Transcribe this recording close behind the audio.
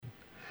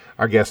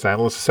Our guest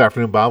analyst this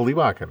afternoon, Bob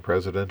Liebakken,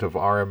 president of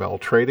RML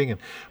Trading. And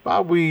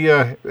Bob, we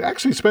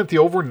actually spent the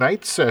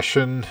overnight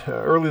session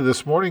early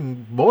this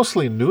morning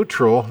mostly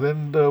neutral.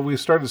 Then we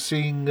started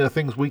seeing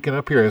things weaken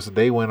up here as the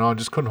day went on.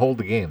 Just couldn't hold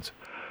the gains.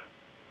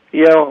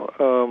 Yeah,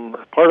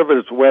 part of it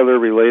is weather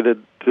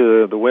related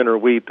to the winter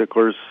wheat. Of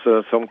course,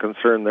 some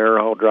concern there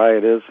how dry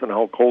it is and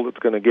how cold it's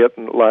going to get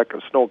and lack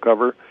of snow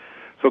cover.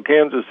 So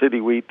Kansas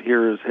City wheat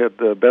here has had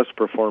the best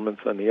performance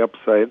on the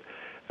upside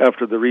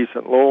after the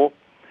recent low.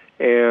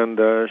 And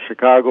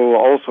Chicago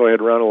also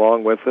had run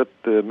along with it,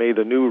 made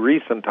a new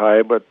recent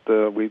high, but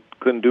we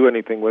couldn't do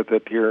anything with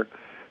it here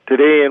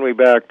today, and we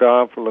backed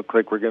off. It looks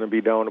like we're going to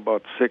be down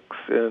about 6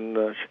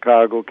 in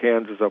Chicago,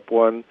 Kansas up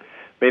 1.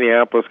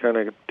 Minneapolis kind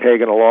of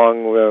tagging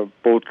along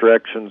both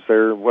directions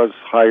there. It was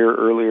higher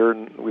earlier,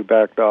 and we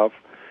backed off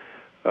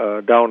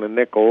down a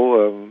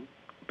nickel.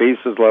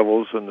 Basis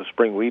levels in the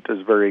spring wheat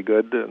is very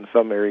good, in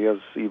some areas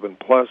even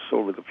plus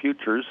over the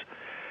futures.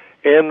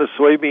 And the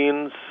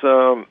soybeans,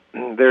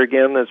 there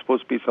again, there's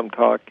supposed to be some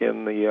talk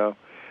in the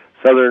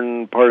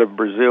southern part of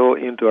Brazil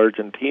into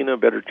Argentina,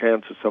 better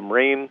chance of some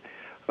rain.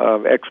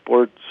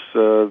 Exports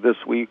this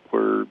week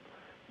were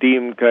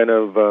deemed kind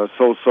of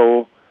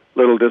so-so,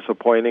 little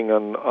disappointing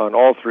on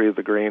all three of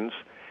the grains,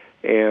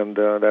 and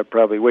that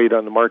probably weighed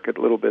on the market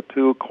a little bit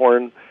too.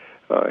 Corn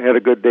had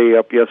a good day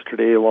up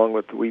yesterday along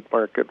with the wheat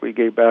market. We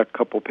gave back a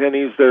couple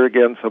pennies. There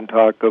again, some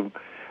talk of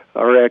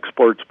our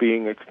exports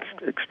being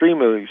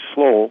extremely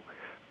slow,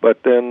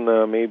 but then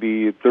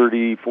maybe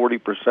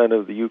 30-40%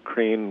 of the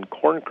Ukraine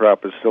corn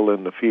crop is still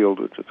in the field,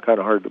 which is kind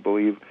of hard to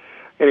believe.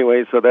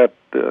 Anyway, so that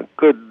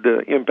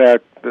could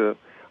impact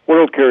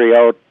world carry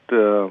out,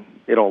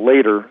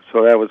 later.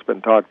 So that was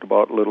been talked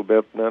about a little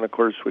bit. And then, of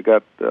course, we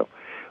got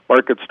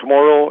markets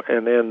tomorrow,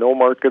 and then no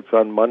markets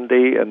on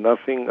Monday, and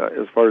nothing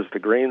as far as the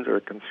grains are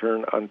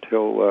concerned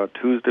until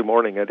Tuesday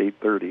morning at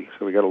 8:30.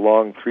 So we got a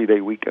long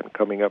 3-day weekend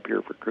coming up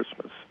here for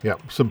Christmas. Yeah,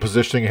 some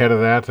positioning ahead of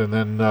that, and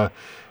then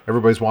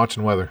everybody's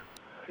watching weather.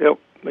 Yep,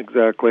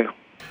 exactly. How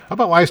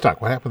about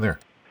livestock? What happened there?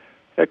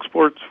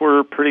 Exports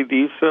were pretty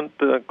decent.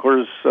 Of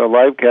course,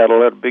 live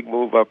cattle had a big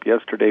move up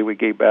yesterday. We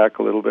gave back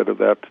a little bit of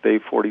that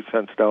today, 40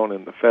 cents down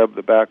in the Feb.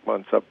 The back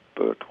month's up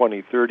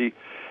 20-30.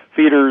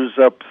 Feeders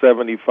up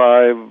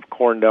 75,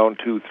 corn down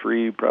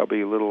 2-3,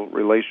 probably a little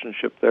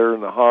relationship there.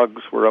 And the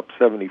hogs were up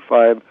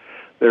 75.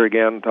 There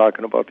again,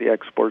 talking about the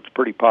exports,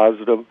 pretty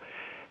positive.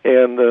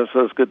 And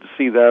so it's good to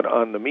see that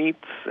on the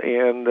meats.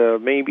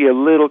 And maybe a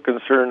little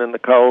concern in the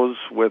cows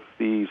with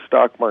the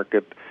stock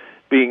market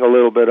being a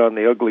little bit on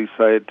the ugly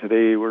side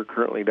today. We're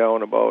currently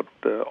down about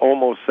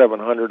almost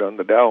 700 on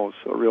the Dow,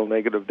 so a real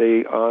negative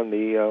day on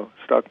the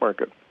stock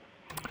market.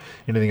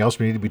 Anything else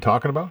we need to be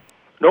talking about?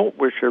 No,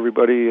 wish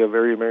everybody a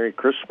very Merry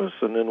Christmas,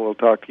 and then we'll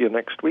talk to you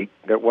next week.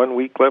 Got 1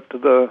 week left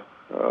of the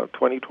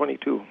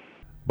 2022.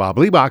 Bob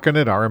Liebakken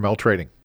at RML Trading.